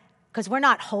heard it, because we're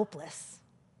not hopeless.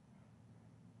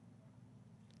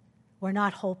 We're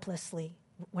not hopeless,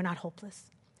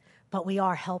 but we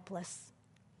are helpless.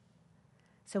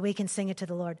 So we can sing it to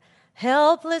the Lord.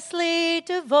 Helplessly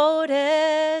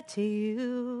devoted to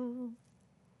you.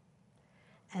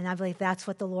 And I believe that's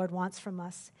what the Lord wants from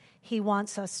us. He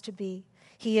wants us to be.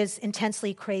 He is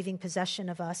intensely craving possession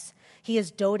of us. He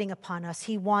is doting upon us.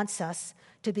 He wants us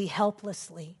to be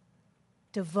helplessly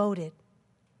devoted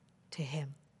to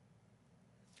him.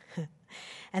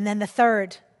 And then the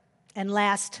third and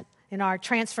last in our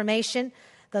transformation,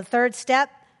 the third step,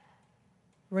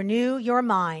 renew your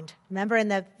mind. Remember in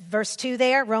the verse 2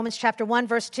 there, Romans chapter 1,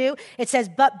 verse 2, it says,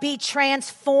 but be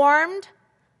transformed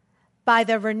by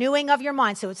the renewing of your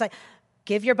mind. So it's like,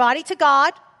 give your body to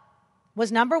God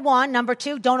was number 1. Number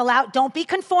 2, don't be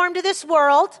conformed to this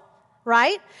world,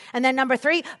 right? And then number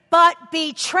 3, but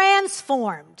be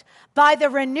transformed by the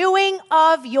renewing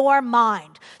of your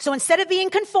mind. So instead of being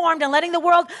conformed and letting the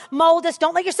world mold us,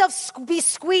 don't let yourself be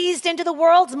squeezed into the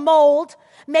world's mold,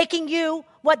 making you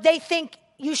what they think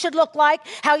you should look like,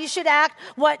 how you should act,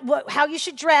 how you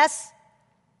should dress.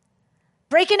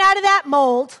 Breaking out of that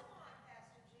mold.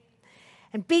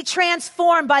 And be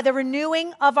transformed by the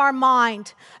renewing of our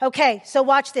mind. Okay, so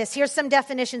watch this. Here's some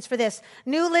definitions for this.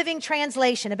 New Living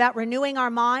Translation about renewing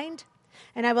our mind.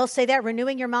 And I will say that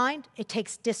renewing your mind, it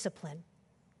takes discipline.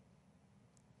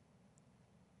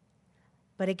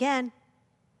 But again,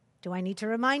 do I need to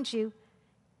remind you?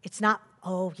 It's not,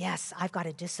 oh, yes, I've got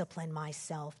to discipline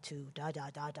myself to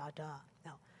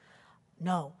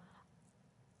No.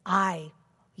 I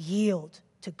yield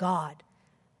to God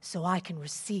so I can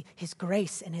receive his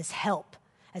grace and his help.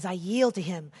 As I yield to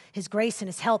him, his grace and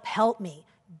his help me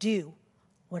do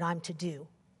what I'm to do.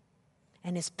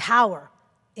 And his power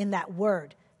in that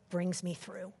word brings me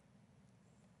through.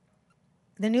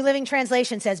 The New Living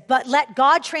Translation says, but let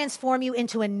God transform you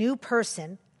into a new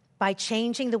person by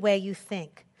changing the way you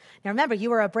think. Now remember, you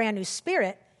were a brand new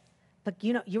spirit, but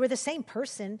you were the same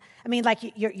person. I mean, like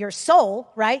your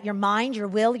soul, right? Your mind, your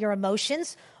will, your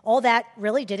emotions, all that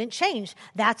really didn't change.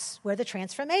 That's where the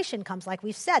transformation comes, like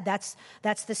we've said. That's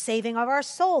the saving of our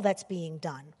soul that's being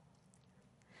done.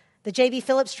 The J.B.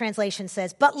 Phillips translation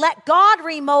says, but let God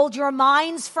remold your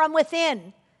minds from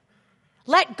within.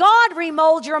 Let God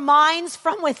remold your minds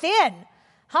from within.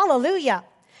 Hallelujah.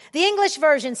 The English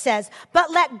version says,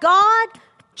 but let God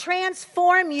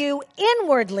transform you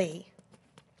inwardly.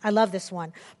 I love this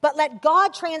one. But let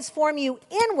God transform you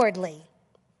inwardly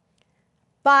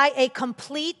by a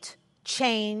complete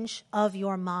change of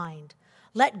your mind.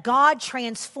 Let God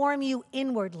transform you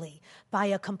inwardly by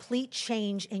a complete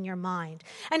change in your mind.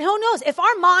 And who knows, if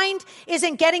our mind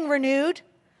isn't getting renewed,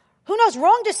 who knows,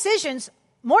 wrong decisions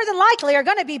more than likely are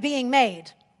going to be being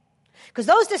made. Because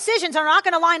those decisions are not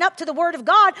going to line up to the Word of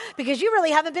God because you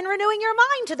really haven't been renewing your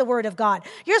mind to the Word of God.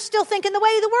 You're still thinking the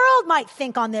way the world might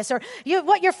think on this, or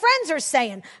what your friends are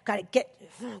saying. Got to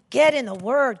get in the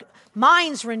Word.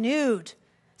 Minds renewed.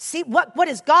 See, what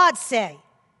does God say?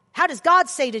 How does God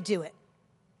say to do it?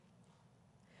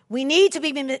 We need to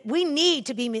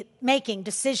be making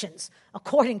decisions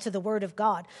according to the Word of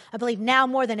God. I believe now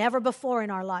more than ever before in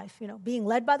our life, being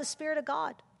led by the Spirit of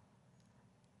God.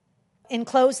 In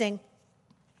closing,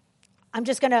 I'm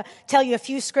just going to tell you a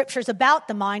few scriptures about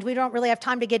the mind. We don't really have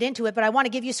time to get into it, but I want to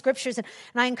give you scriptures, and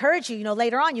I encourage you,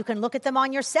 later on, you can look at them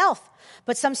on yourself.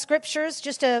 But some scriptures,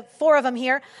 just 4 of them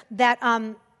here, that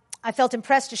I felt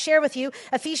impressed to share with you.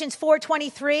 Ephesians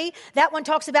 4:23, that one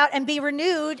talks about, and be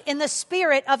renewed in the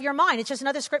spirit of your mind. It's just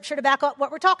another scripture to back up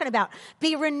what we're talking about.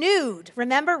 Be renewed.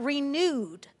 Remember,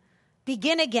 renewed.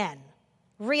 Begin again.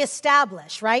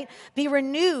 reestablish, right? Be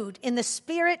renewed in the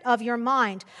spirit of your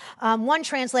mind. One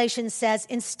translation says,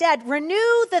 instead,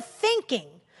 renew the thinking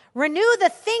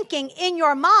in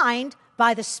your mind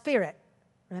by the Spirit.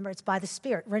 Remember, it's by the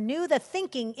Spirit. Renew the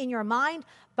thinking in your mind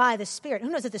by the Spirit. Who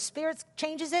knows if the Spirit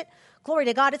changes it? Glory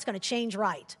to God, it's going to change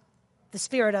right. The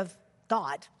Spirit of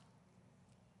God,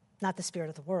 not the spirit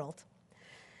of the world.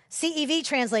 CEV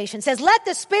translation says, let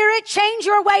the Spirit change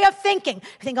your way of thinking. You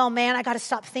think, oh man, I got to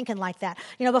stop thinking like that.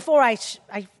 Before I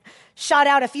shot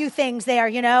out a few things there,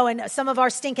 and some of our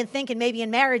stinking thinking maybe in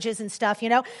marriages and stuff,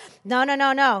 No.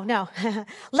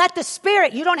 Let the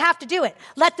Spirit, you don't have to do it.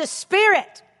 Let the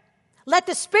Spirit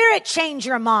change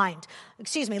your mind.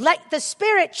 Let the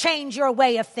Spirit change your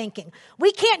way of thinking.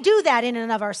 We can't do that in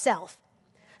and of ourselves.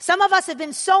 Some of us have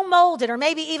been so molded, or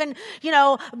maybe even,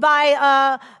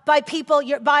 by people,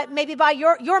 maybe by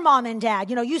your mom and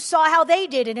dad. You saw how they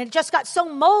did it, and it just got so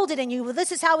molded in you. Well,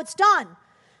 this is how it's done.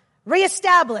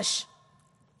 Reestablish.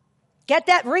 Get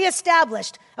that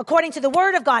reestablished according to the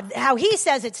Word of God, how He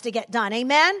says it's to get done.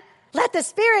 Amen? Let the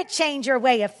Spirit change your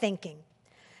way of thinking.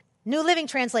 New Living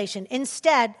Translation.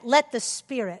 Instead, let the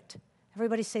Spirit.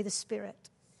 Everybody say the Spirit.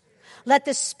 Let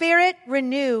the Spirit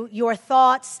renew your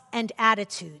thoughts and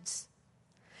attitudes.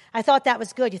 I thought that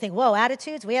was good. You think, whoa,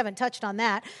 attitudes? We haven't touched on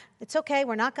that. It's okay.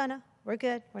 We're not gonna. We're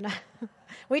good. We're not.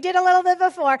 We did a little bit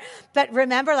before. But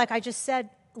remember, like I just said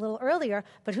a little earlier,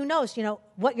 but who knows,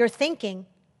 what you're thinking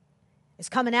is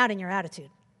coming out in your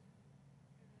attitude.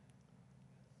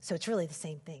 So it's really the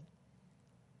same thing.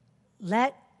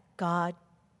 Let God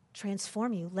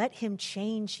transform you. Let Him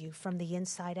change you from the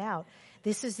inside out.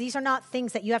 These are not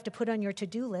things that you have to put on your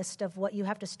to-do list of what you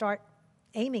have to start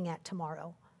aiming at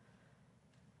tomorrow.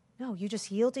 No, you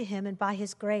just yield to Him, and by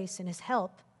His grace and His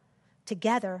help,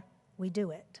 together we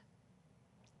do it.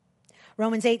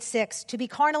 Romans 8:6, to be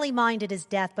carnally minded is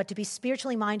death, but to be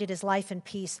spiritually minded is life and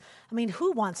peace.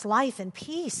 Who wants life and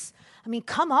peace?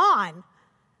 Come on.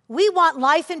 We want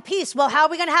life and peace. Well, how are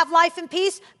we going to have life and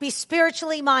peace? Be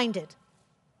spiritually minded.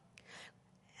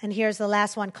 And here's the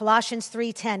last one, Colossians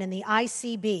 3:10 in the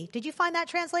ICB. Did you find that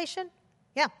translation?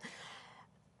 Yeah.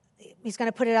 He's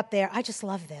going to put it up there. I just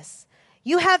love this.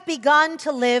 You have begun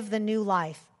to live the new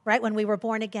life, right? When we were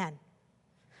born again.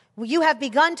 You have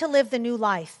begun to live the new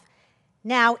life.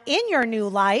 Now, in your new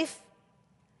life,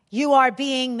 you are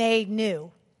being made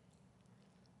new.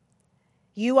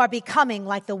 You are becoming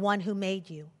like the one who made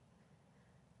you.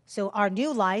 So our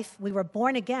new life, we were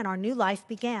born again, our new life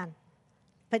began.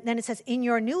 But then it says, in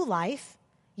your new life,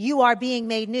 you are being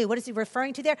made new. What is he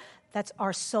referring to there? That's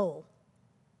our soul.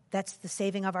 That's the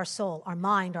saving of our soul. Our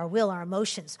mind, our will, our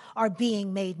emotions are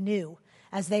being made new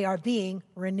as they are being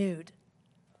renewed.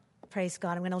 Praise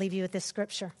God. I'm going to leave you with this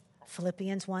scripture,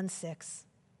 Philippians 1:6.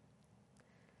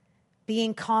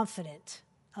 Being confident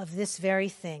of this very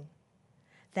thing,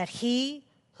 that He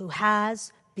who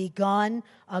has begun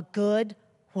a good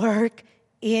work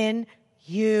in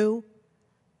you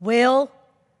will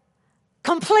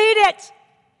complete it.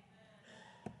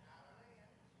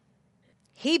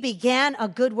 He began a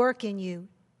good work in you,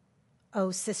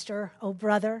 oh sister, oh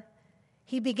brother.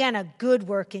 He began a good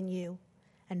work in you.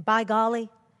 And by golly,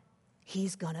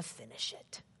 He's going to finish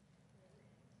it.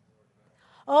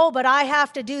 Oh, but I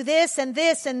have to do this and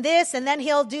this and this, and then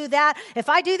He'll do that. If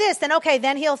I do this, then okay,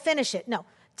 then He'll finish it. No,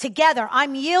 together,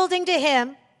 I'm yielding to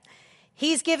Him.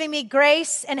 He's giving me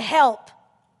grace and help.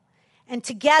 And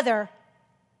together,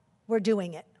 we're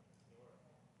doing it.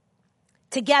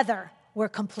 Together, we're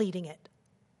completing it.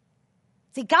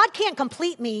 See, God can't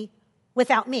complete me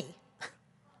without me.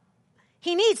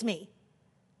 He needs me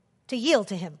to yield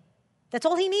to Him. That's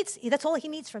all He needs. That's all He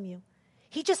needs from you.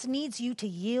 He just needs you to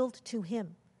yield to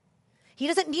Him. He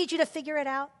doesn't need you to figure it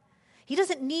out. He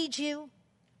doesn't need you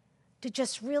to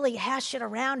just really hash it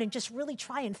around and just really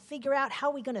try and figure out how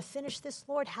are we going to finish this,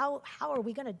 Lord? How are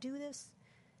we going to do this?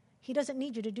 He doesn't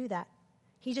need you to do that.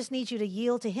 He just needs you to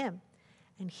yield to Him.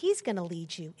 And He's going to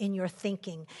lead you in your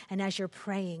thinking and as you're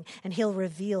praying. And He'll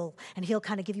reveal and He'll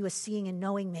kind of give you a seeing and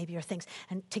knowing maybe or things.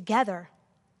 And together,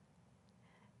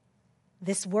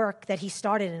 this work that He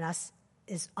started in us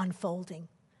is unfolding.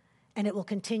 And it will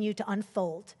continue to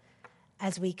unfold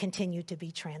as we continue to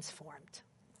be transformed.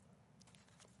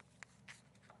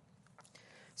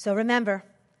 So remember,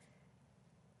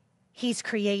 He's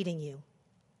creating you.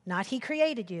 Not He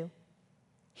created you.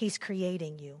 He's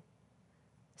creating you.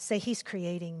 Say, He's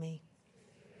creating me.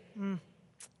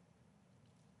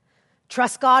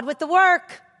 Trust God with the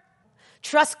work.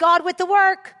 Trust God with the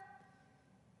work.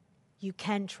 You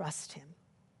can trust Him.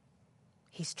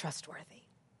 He's trustworthy.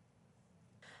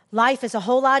 Life is a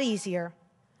whole lot easier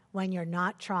when you're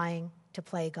not trying to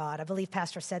play God. I believe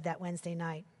Pastor said that Wednesday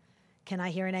night. Can I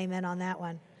hear an amen on that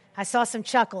one? I saw some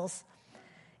chuckles.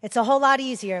 It's a whole lot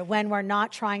easier when we're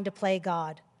not trying to play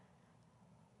God.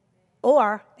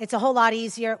 Or it's a whole lot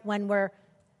easier when we're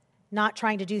not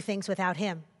trying to do things without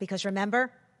him. Because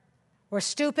remember, we're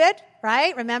stupid,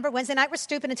 right? Remember, Wednesday night we're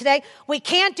stupid, and today we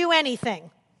can't do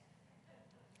anything.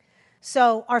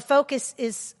 So our focus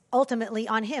is ultimately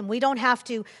on him. We don't have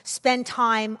to spend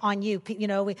time on you. You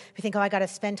know, we think, I got to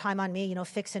spend time on me,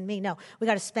 fixing me. No, we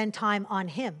got to spend time on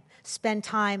him. Spend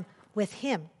time with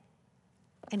him.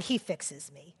 And he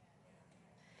fixes me.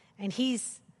 And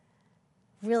he's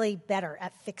really better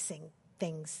at fixing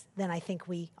things than I think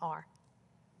we are.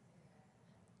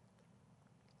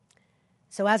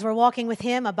 So as we're walking with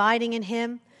him, abiding in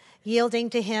him, yielding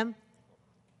to him,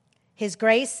 his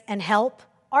grace and help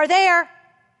are there.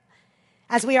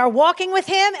 As we are walking with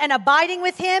him and abiding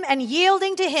with him and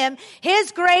yielding to him,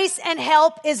 his grace and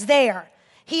help is there.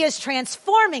 He is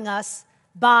transforming us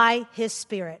by his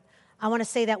Spirit. I want to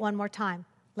say that one more time.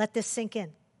 Let this sink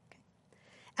in.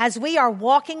 As we are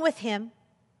walking with him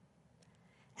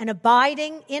and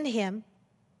abiding in him,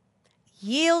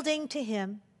 yielding to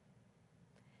him,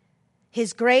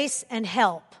 his grace and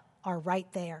help are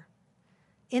right there.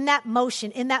 In that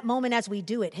motion, in that moment as we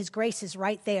do it, his grace is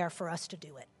right there for us to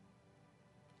do it.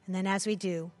 And then as we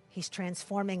do, he's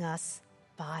transforming us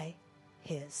by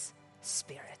his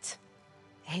Spirit.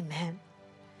 Amen.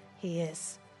 He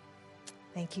is.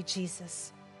 Thank you,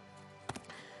 Jesus.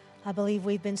 I believe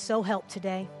we've been so helped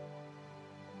today.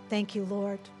 Thank you,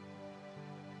 Lord.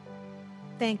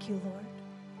 Thank you, Lord.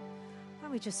 Why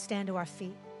don't we just stand to our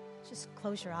feet? Just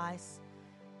close your eyes.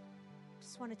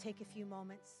 Just want to take a few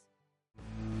moments.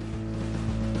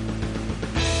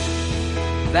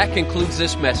 That concludes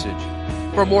this message.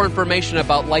 For more information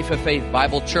about Life of Faith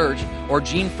Bible Church or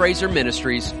Gene Fraser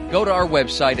Ministries, go to our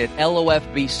website at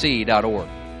lofbc.org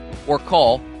or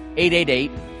call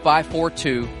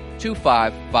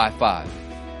 888-542-2555.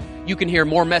 You can hear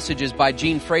more messages by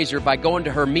Gene Fraser by going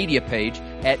to her media page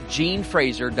at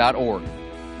genefraser.org.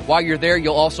 While you're there,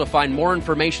 you'll also find more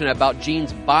information about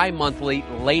Gene's bi-monthly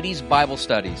Ladies Bible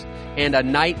Studies and a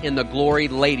Night in the Glory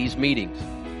Ladies Meetings,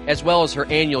 as well as her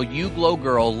annual You Glow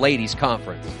Girl Ladies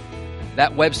Conference.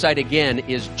 That website again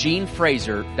is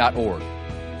genefraser.org.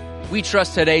 We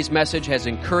trust today's message has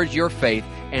encouraged your faith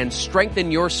and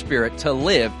strengthened your spirit to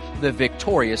live the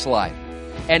victorious life.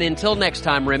 And until next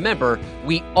time, remember,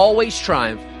 we always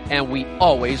triumph and we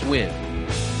always win.